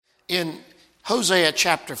In Hosea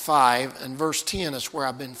chapter 5 and verse 10 is where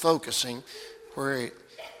I've been focusing, where,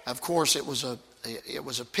 of course, it was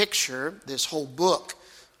a picture, this whole book,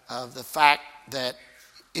 of the fact that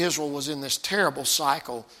Israel was in this terrible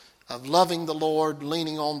cycle of loving the Lord,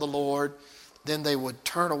 leaning on the Lord. Then they would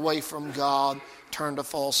turn away from God, turn to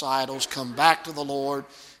false idols, come back to the Lord.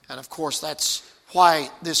 And, of course, that's why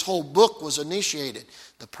this whole book was initiated.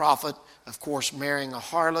 The prophet, of course, marrying a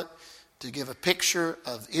harlot to give a picture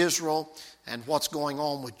of Israel and what's going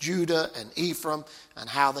on with Judah and Ephraim and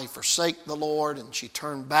how they forsake the Lord, and she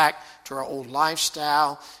turned back to her old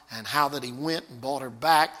lifestyle, and how that he went and brought her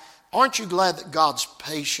back. Aren't you glad that God's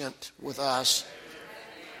patient with us?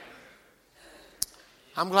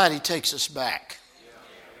 I'm glad he takes us back.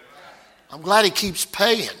 I'm glad he keeps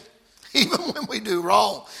paying. Even when we do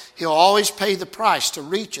wrong, he'll always pay the price to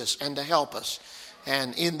reach us and to help us.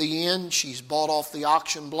 And in the end, she's bought off the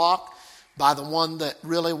auction block by the one that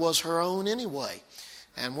really was her own anyway.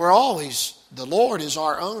 And the Lord is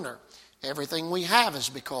our owner. Everything we have is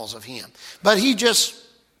because of him. But he just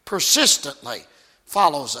persistently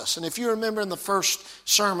follows us. And if you remember in the first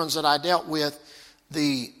sermons that I dealt with,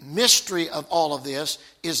 the mystery of all of this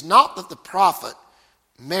is not that the prophet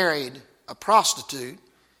married a prostitute,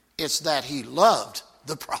 it's that he loved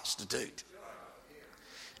the prostitute.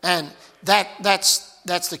 And that's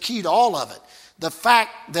the key to all of it. The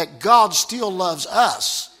fact that God still loves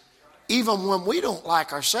us, even when we don't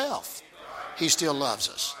like ourselves, he still loves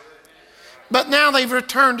us. But now they've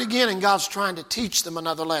returned again, and God's trying to teach them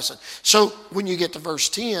another lesson. So when you get to verse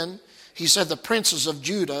 10, he said the princes of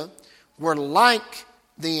Judah were like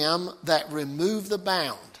them that remove the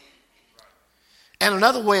bound. And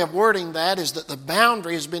another way of wording that is that the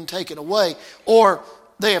boundary has been taken away, or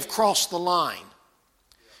they have crossed the line.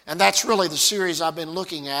 And that's really the series I've been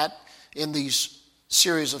looking at in these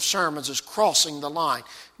series of sermons, is crossing the line.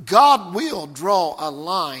 God will draw a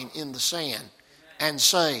line in the sand and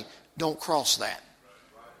say, don't cross that.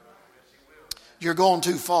 You're going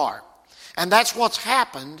too far. And that's what's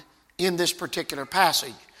happened in this particular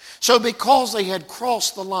passage. So because they had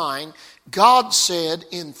crossed the line, God said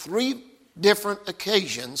in 3 different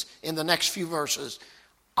occasions in the next few verses,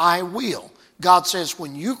 I will. God says,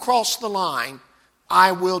 when you cross the line,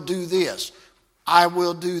 I will do this, I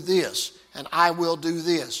will do this, and I will do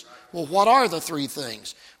this. Well, what are the 3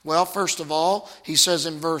 things? Well, first of all, he says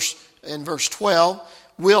in verse 12,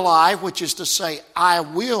 will I, which is to say, I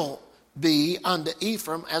will be unto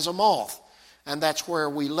Ephraim as a moth. And that's where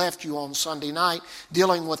we left you on Sunday night.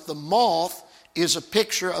 Dealing with the moth is a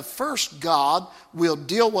picture of first God will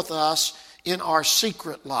deal with us in our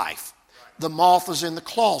secret life. The moth is in the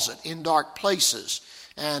closet, in dark places.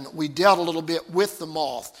 And we dealt a little bit with the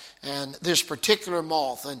moth and this particular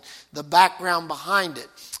moth and the background behind it,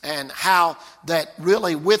 and how that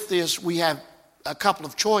really with this we have a couple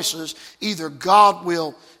of choices. Either God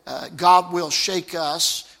will shake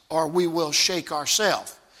us, or we will shake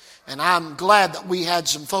ourselves. And I'm glad that we had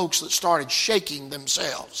some folks that started shaking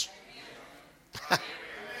themselves.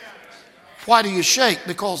 Why do you shake?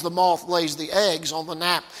 Because the moth lays the eggs on the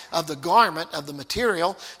nap of the garment of the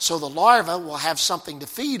material, so the larva will have something to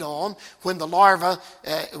feed on. When the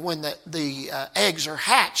eggs are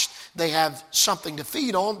hatched, they have something to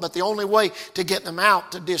feed on, but the only way to get them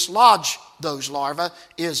out to dislodge those larvae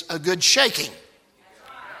is a good shaking.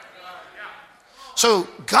 So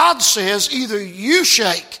God says, either you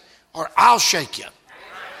shake or I'll shake you.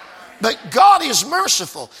 But God is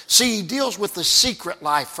merciful. See, he deals with the secret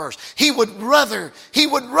life first. He would rather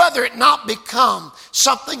it not become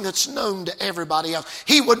something that's known to everybody else.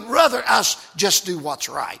 He would rather us just do what's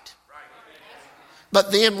right.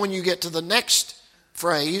 But then when you get to the next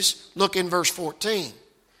phrase, look in verse 14.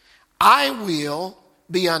 I will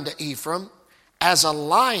be unto Ephraim as a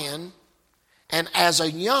lion, and as a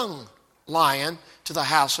young lion to the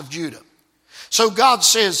house of Judah. So God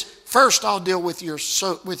says, first I'll deal with your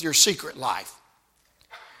secret life.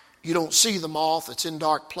 You don't see the moth, it's in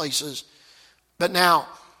dark places. But now,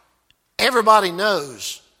 everybody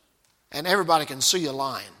knows, and everybody can see a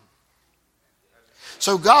lion.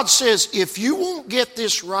 So God says, if you won't get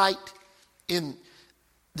this right in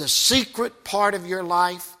the secret part of your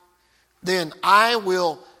life, then I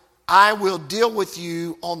will deal with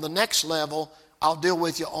you on the next level. I'll deal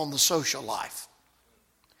with you on the social life.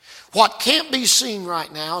 What can't be seen right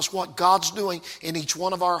now is what God's doing in each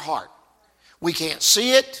one of our heart. We can't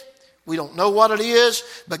see it. We don't know what it is.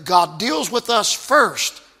 But God deals with us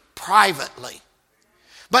first, privately.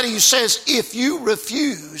 But he says, if you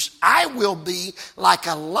refuse, I will be like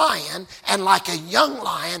a lion, and like a young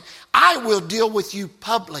lion, I will deal with you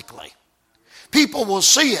publicly. People will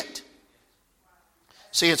see it.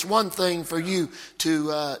 See, it's one thing for you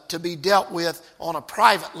to be dealt with on a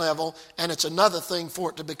private level, and it's another thing for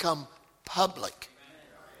it to become public.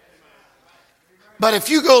 But if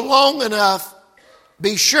you go long enough,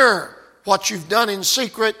 be sure what you've done in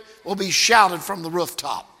secret will be shouted from the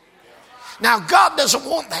rooftop. Now, God doesn't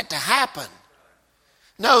want that to happen.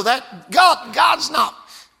 No, God's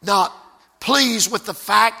not pleased with the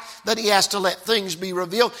fact that he has to let things be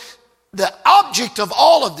revealed. The object of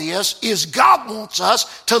all of this is God wants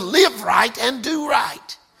us to live right and do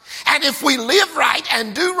right. And if we live right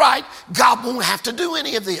and do right, God won't have to do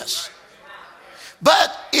any of this.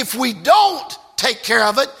 But if we don't take care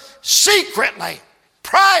of it secretly,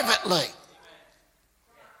 privately,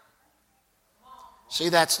 see,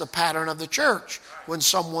 that's the pattern of the church. When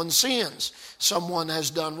someone sins, someone has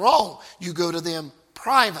done wrong, you go to them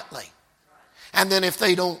privately. And then if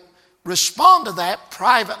they don't respond to that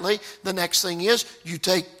privately, the next thing is you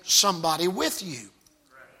take somebody with you.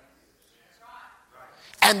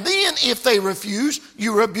 And then if they refuse,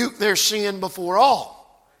 you rebuke their sin before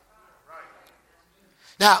all.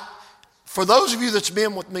 Now, for those of you that's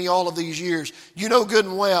been with me all of these years, you know good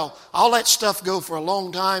and well, I'll let stuff go for a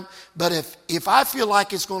long time, but if I feel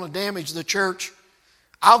like it's going to damage the church,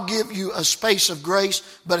 I'll give you a space of grace,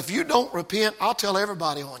 but if you don't repent, I'll tell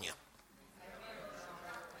everybody on you.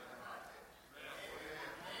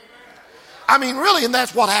 I mean, really, and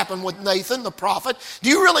that's what happened with Nathan, the prophet. Do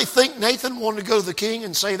you really think Nathan wanted to go to the king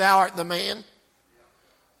and say, "Thou art the man"?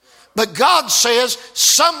 But God says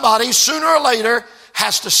somebody sooner or later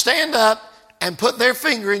has to stand up and put their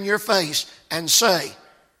finger in your face and say,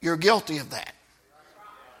 "You're guilty of that."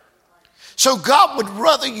 So God would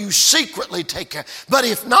rather you secretly take care. But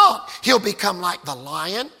if not, he'll become like the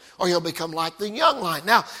lion, or he'll become like the young lion.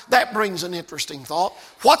 Now, that brings an interesting thought.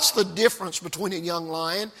 What's the difference between a young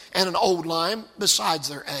lion and an old lion besides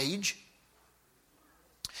their age?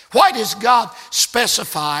 Why does God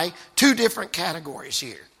specify two different categories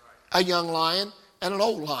here? A young lion and an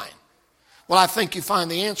old lion. Well, I think you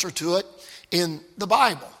find the answer to it in the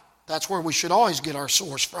Bible. That's where we should always get our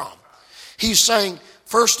source from. He's saying,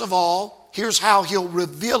 first of all, here's how he'll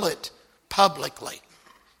reveal it publicly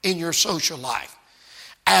in your social life.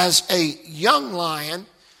 As a young lion,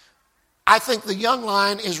 I think the young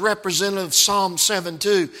lion is representative of Psalm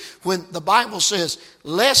 7:2, when the Bible says,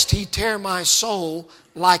 "Lest he tear my soul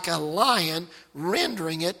like a lion,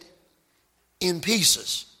 rendering it in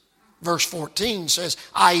pieces." Verse 14 says,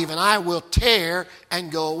 even I will tear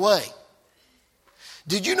and go away."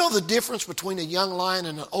 Did you know the difference between a young lion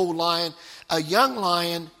and an old lion? A young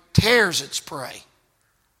lion tears its prey.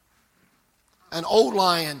 An old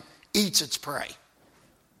lion eats its prey.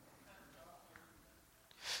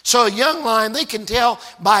 So a young lion, they can tell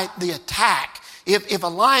by the attack. If a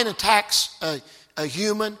lion attacks a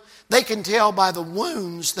human, they can tell by the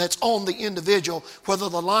wounds that's on the individual whether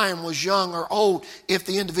the lion was young or old, if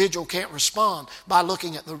the individual can't respond by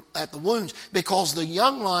looking at the wounds. Because the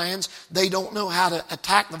young lions, they don't know how to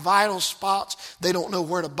attack the vital spots. They don't know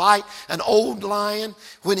where to bite. An old lion,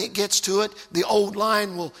 when it gets to it, the old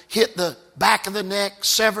lion will hit the back of the neck,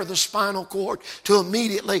 sever the spinal cord to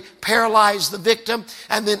immediately paralyze the victim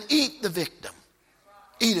and then eat the victim,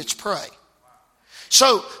 eat its prey.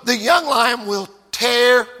 So the young lion will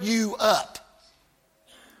tear you up.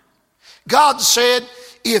 God said,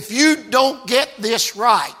 if you don't get this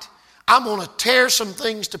right, I'm going to tear some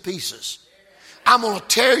things to pieces. I'm going to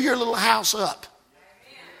tear your little house up.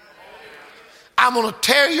 I'm going to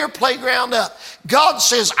tear your playground up. God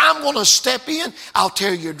says, I'm going to step in. I'll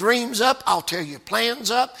tear your dreams up. I'll tear your plans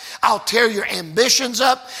up. I'll tear your ambitions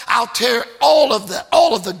up. I'll tear all of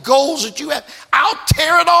the goals that you have. I'll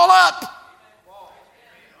tear it all up.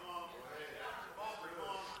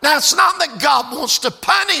 Now, it's not that God wants to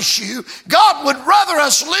punish you. God would rather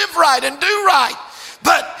us live right and do right.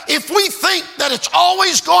 But if we think that it's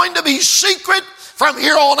always going to be secret from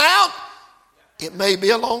here on out, it may be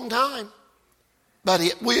a long time, but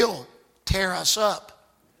it will tear us up.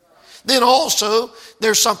 Then also,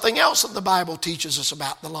 there's something else that the Bible teaches us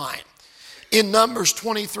about the lion. In Numbers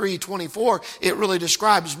 23:24, it really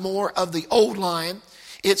describes more of the old lion.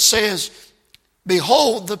 It says,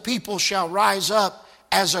 "Behold, the people shall rise up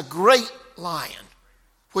as a great lion,"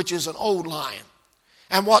 which is an old lion.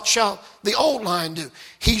 And what shall the old lion do?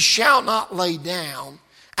 "He shall not lay down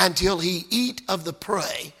until he eat of the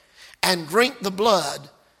prey and drink the blood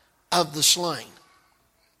of the slain."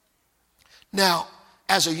 Now,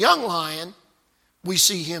 as a young lion, we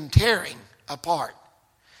see him tearing apart.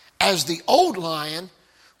 As the old lion,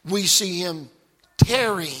 we see him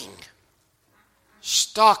tearing,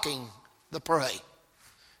 stalking the prey.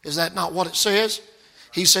 Is that not what it says?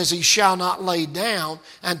 He says he shall not lay down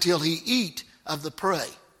until he eat of the prey.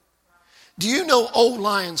 Do you know old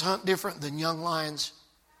lions hunt different than young lions?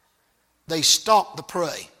 They stalk the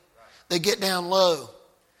prey. They get down low,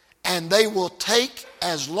 and they will take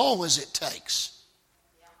as long as it takes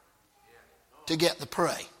to get the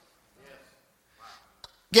prey.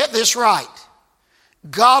 Get this right.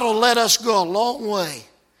 God will let us go a long way,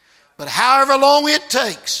 but however long it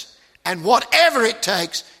takes and whatever it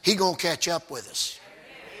takes, He's going to catch up with us.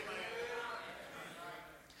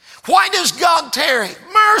 Why does God tarry?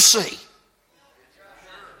 Mercy.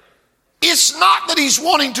 It's not that He's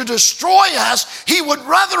wanting to destroy us. He would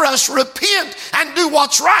rather us repent and do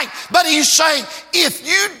what's right. But He's saying, if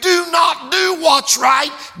you do not do what's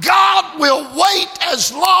right, God will wait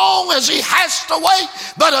as long as He has to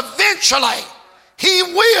wait. But eventually, He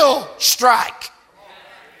will strike.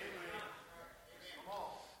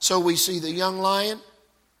 So we see the young lion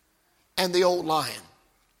and the old lion.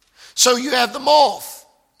 So you have the moth.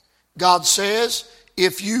 God says,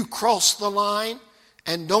 if you cross the line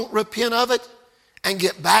and don't repent of it and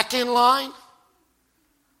get back in line,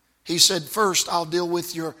 He said, first I'll deal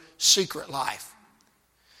with your secret life.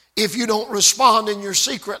 If you don't respond in your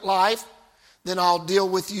secret life, then I'll deal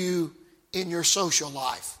with you in your social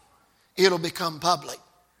life. It'll become public.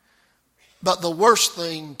 But the worst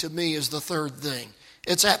thing to me is the third thing.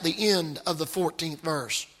 It's at the end of the 14th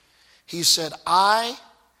verse. He said, I,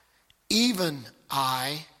 even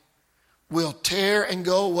I, will tear and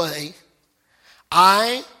go away.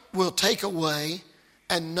 I will take away,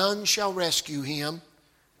 and none shall rescue him.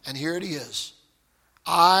 And here it is.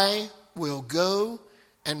 I will go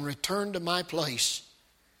and return to my place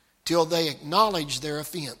till they acknowledge their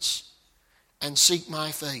offense and seek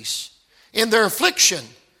my face. In their affliction,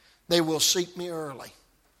 they will seek me early.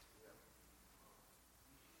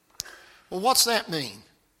 Well, what's that mean?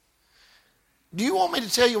 Do you want me to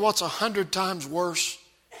tell you what's 100 times worse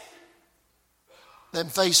than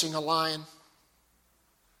facing a lion?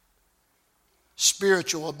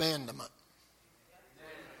 Spiritual abandonment.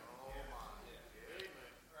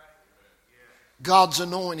 God's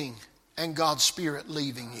anointing and God's Spirit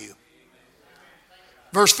leaving you.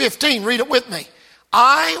 Verse 15, read it with me.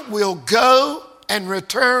 I will go and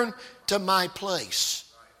return to my place.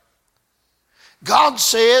 God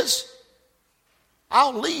says,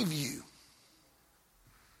 I'll leave you.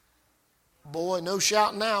 Boy, no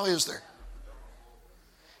shouting now, is there?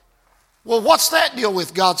 Well, what's that deal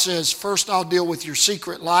with? God says, first I'll deal with your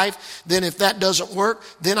secret life. Then if that doesn't work,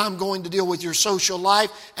 then I'm going to deal with your social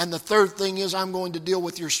life. And the third thing is I'm going to deal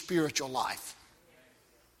with your spiritual life.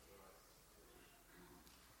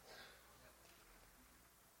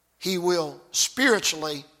 He will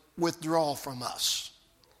spiritually withdraw from us.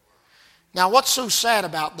 Now, what's so sad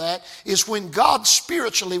about that is when God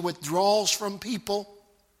spiritually withdraws from people,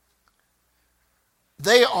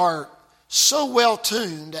 they are so well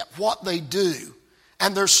tuned at what they do,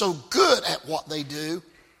 and they're so good at what they do,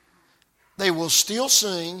 they will still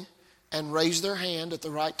sing and raise their hand at the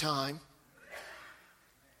right time.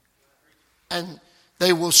 And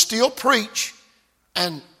they will still preach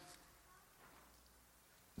and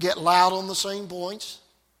get loud on the same points.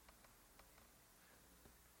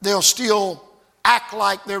 They'll still act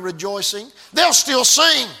like they're rejoicing. They'll still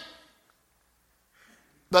sing.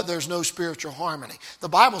 But there's no spiritual harmony. The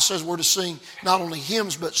Bible says we're to sing not only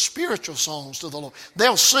hymns but spiritual songs to the Lord.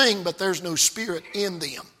 They'll sing, but there's no spirit in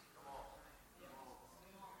them.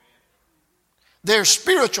 Their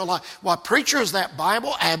spiritual life. Why, preacher, is that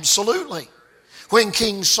Bible? Absolutely. When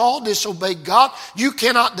King Saul disobeyed God, you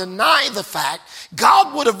cannot deny the fact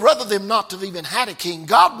God would have rather them not to have even had a king.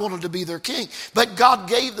 God wanted to be their king. But God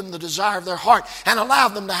gave them the desire of their heart and allowed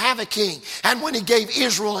them to have a king. And when He gave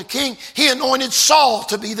Israel a king, He anointed Saul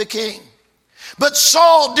to be the king. But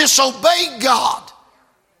Saul disobeyed God.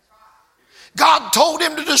 God told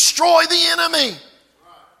him to destroy the enemy.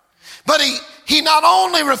 But he not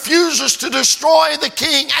only refuses to destroy the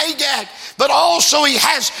king Agag, but also he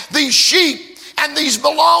has these sheep and these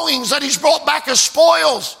belongings that he's brought back as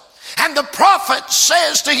spoils. And the prophet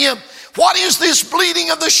says to him, what is this bleating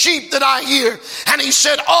of the sheep that I hear? And he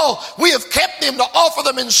said, oh, we have kept them to offer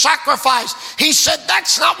them in sacrifice. He said,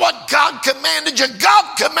 that's not what God commanded you.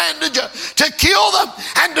 God commanded you to kill them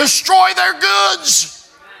and destroy their goods.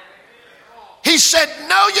 He said,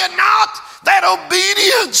 no, you're not. That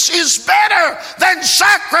obedience is better than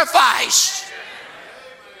sacrifice.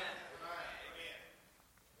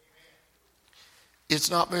 It's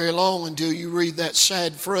not very long until you read that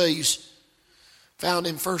sad phrase found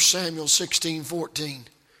in 1 Samuel 16:14.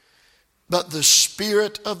 But the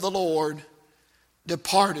Spirit of the Lord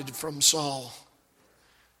departed from Saul,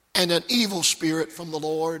 and an evil spirit from the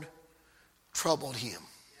Lord troubled him.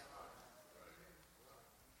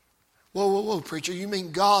 Whoa, preacher, you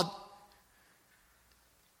mean God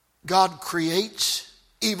creates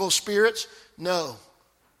evil spirits? No,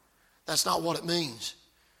 that's not what it means.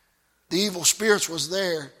 The evil spirits was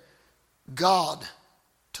there. God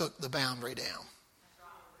took the boundary down.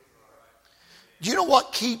 Do you know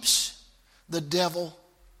what keeps the devil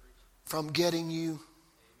from getting you?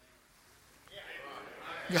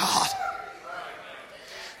 God.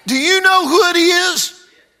 Do you know who it is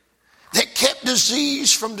that kept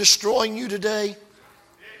disease from destroying you today?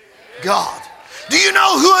 God. Do you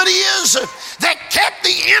know who it is that kept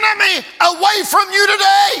the enemy away from you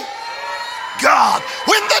today? God.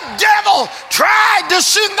 When the devil tried to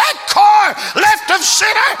send that car left of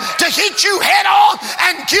center to hit you head on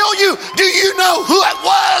and kill you, do you know who it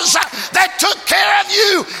was that took care of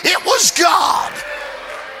you? It was God.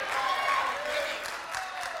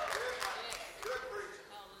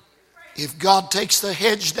 If God takes the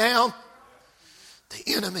hedge down, the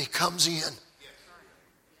enemy comes in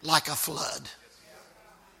like a flood.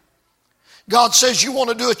 God says, you want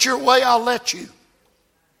to do it your way, I'll let you.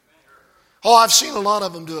 Oh, I've seen a lot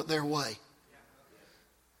of them do it their way.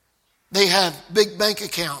 They have big bank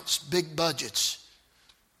accounts, big budgets,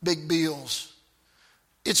 big bills.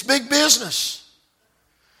 It's big business.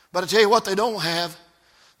 But I tell you what they don't have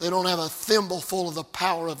a thimble full of the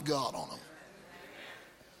power of God on them.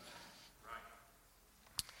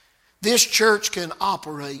 This church can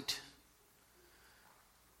operate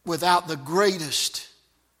without the greatest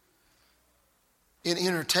in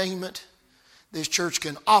entertainment. This church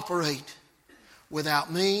can operate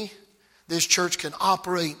without me. This church can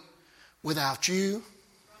operate without you.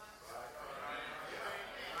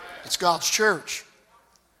 It's God's church.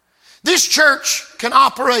 This church can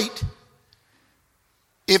operate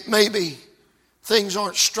if maybe things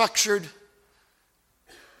aren't structured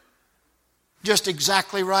just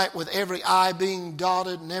exactly right, with every I being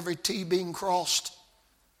dotted and every T being crossed,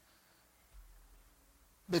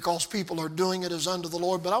 because people are doing it as unto the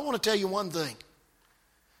Lord. But I want to tell you one thing.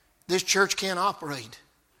 This church can't operate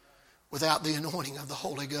without the anointing of the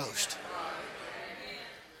Holy Ghost.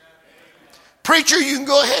 Preacher, you can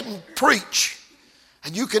go ahead and preach,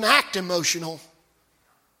 and you can act emotional.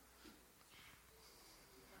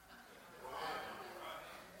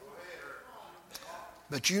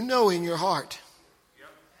 But you know in your heart.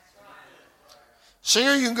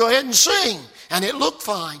 Singer, you can go ahead and sing, and it looked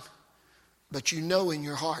fine. But you know in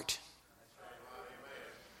your heart.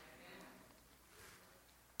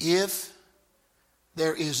 If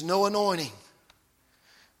there is no anointing,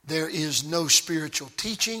 there is no spiritual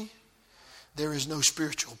teaching, there is no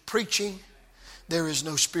spiritual preaching, there is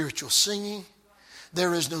no spiritual singing,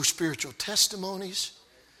 there is no spiritual testimonies,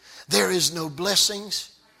 there is no blessings.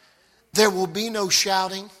 There will be no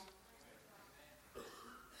shouting.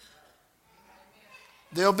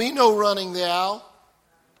 There'll be no running the aisle.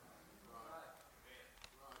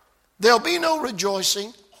 There'll be no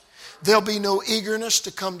rejoicing. There'll be no eagerness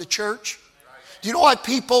to come to church. Do you know why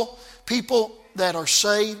people that are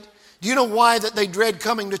saved, do you know why that they dread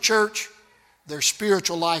coming to church? Their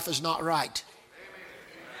spiritual life is not right.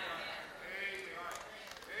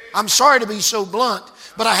 I'm sorry to be so blunt,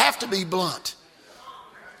 but I have to be blunt.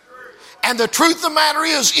 And the truth of the matter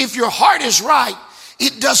is, if your heart is right,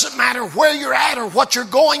 it doesn't matter where you're at or what you're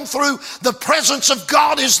going through. The presence of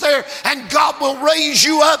God is there, and God will raise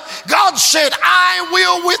you up. God said, I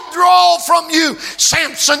will withdraw from you.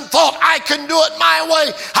 Samson thought, I can do it my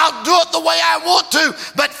way. I'll do it the way I want to.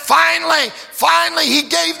 But finally, he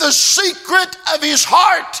gave the secret of his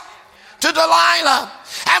heart to Delilah.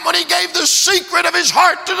 And when he gave the secret of his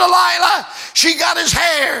heart to Delilah, she got his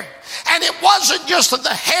hair. And it wasn't just that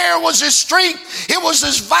the hair was his strength, it was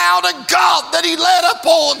his vow to God that he led up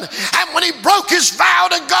on. And when he broke his vow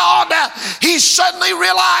to God, he suddenly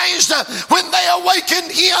realized when they awakened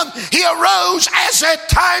him, he arose as at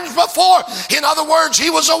times before. In other words, he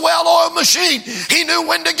was a well-oiled machine. He knew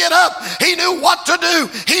when to get up. He knew what to do.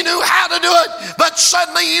 He knew how to do it. But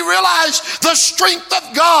suddenly he realized the strength of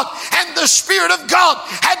God and the Spirit of God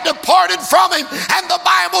had departed from him. And the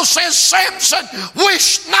Bible says Samson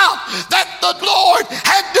wished not that the Lord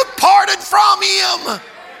had departed from him.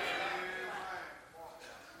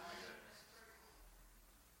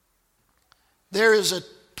 There is a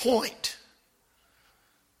point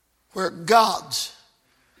where God's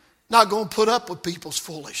not going to put up with people's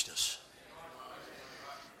foolishness.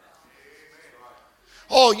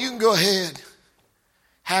 Oh, you can go ahead,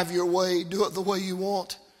 have your way, do it the way you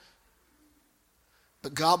want,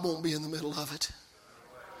 but God won't be in the middle of it.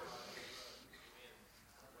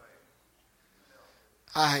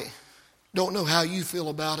 I don't know how you feel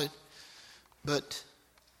about it, but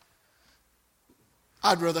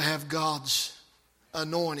I'd rather have God's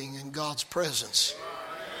anointing and God's presence.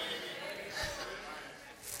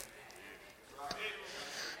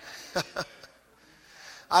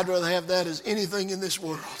 I'd rather have that as anything in this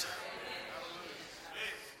world.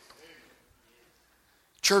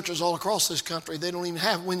 Churches all across this country, they don't even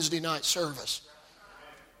have Wednesday night service.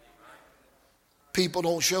 People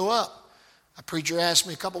don't show up. A preacher asked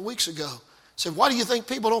me a couple weeks ago, said, why do you think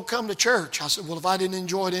people don't come to church? I said, well, if I didn't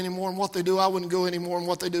enjoy it any more than what they do, I wouldn't go any more than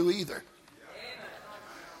what they do either.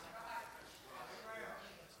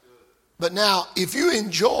 But now, if you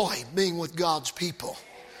enjoy being with God's people,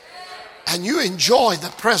 and you enjoy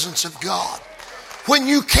the presence of God, when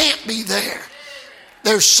you can't be there,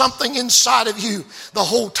 there's something inside of you the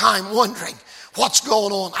whole time wondering what's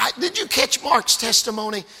going on. Did you catch Mark's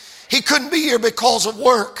testimony? He couldn't be here because of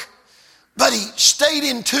work, but he stayed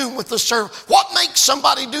in tune with the service. What makes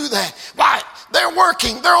somebody do that? Why? They're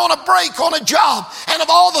working, they're on a break, on a job, and of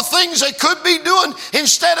all the things they could be doing,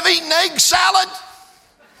 instead of eating egg salad,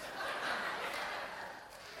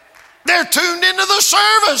 they're tuned into the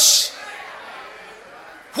service.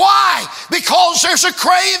 Why? Because there's a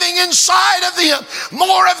craving inside of them.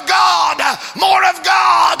 More of God, more of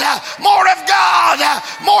God, more of God,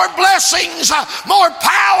 more blessings, more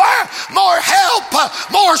power, more help,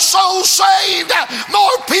 more souls saved,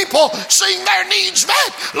 more people seeing their needs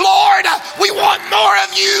met. Lord, we want more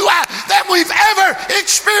of you than we've ever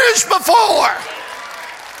experienced before.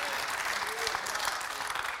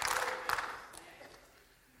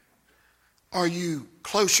 Are you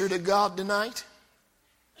closer to God tonight?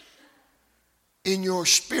 In your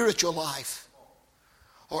spiritual life,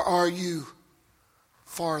 or are you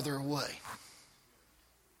farther away?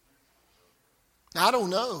 Now, I don't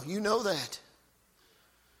know. You know that.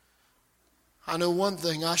 I know one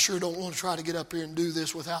thing. I sure don't want to try to get up here and do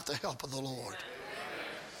this without the help of the Lord.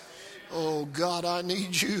 Oh, God, I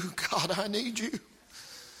need you. God, I need you.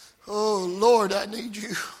 Oh, Lord, I need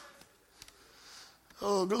you.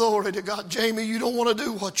 Oh, glory to God. Jamie, you don't want to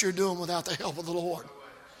do what you're doing without the help of the Lord.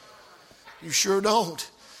 You sure don't.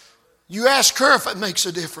 You ask her if it makes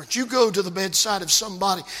a difference. You go to the bedside of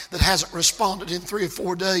somebody that hasn't responded in 3 or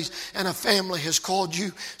 4 days, and a family has called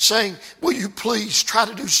you saying, will you please try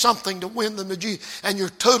to do something to win them to Jesus? And you're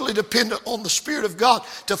totally dependent on the Spirit of God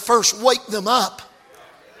to first wake them up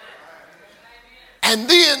and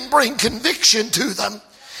then bring conviction to them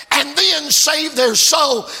and then save their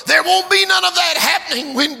soul. There won't be none of that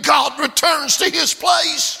happening when God returns to his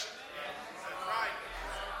place.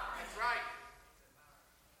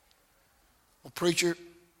 Preacher,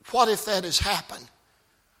 what if that has happened?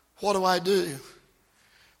 What do I do?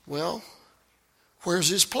 Well, where's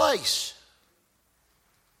his place?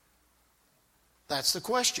 That's the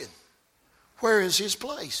question. Where is his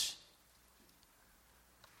place?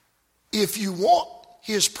 If you want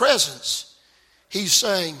his presence, he's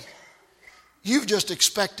saying, you've just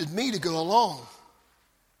expected me to go along.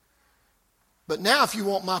 But now if you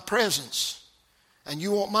want my presence and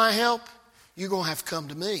you want my help, you're going to have to come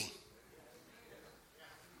to me.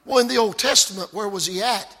 Well, in the Old Testament, where was he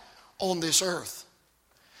at on this earth?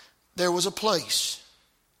 There was a place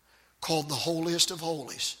called the Holiest of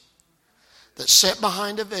Holies that sat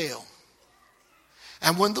behind a veil.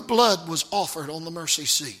 And when the blood was offered on the mercy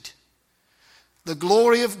seat, the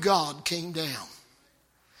glory of God came down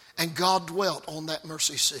and God dwelt on that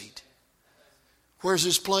mercy seat. Where's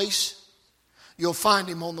his place? You'll find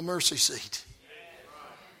him on the mercy seat.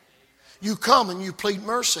 You come and you plead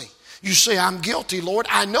mercy. You say, I'm guilty, Lord.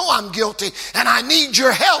 I know I'm guilty and I need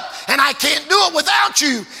your help and I can't do it without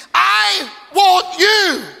you. I want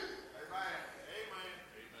you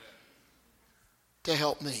to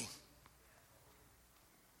help me.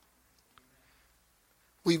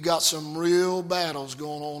 We've got some real battles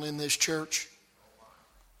going on in this church.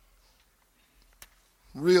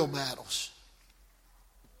 Real battles.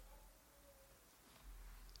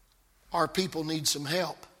 Our people need some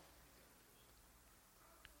help.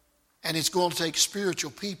 And it's going to take spiritual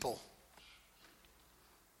people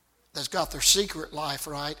that's got their secret life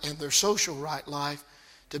right and their social right life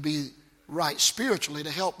to be right spiritually to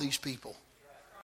help these people.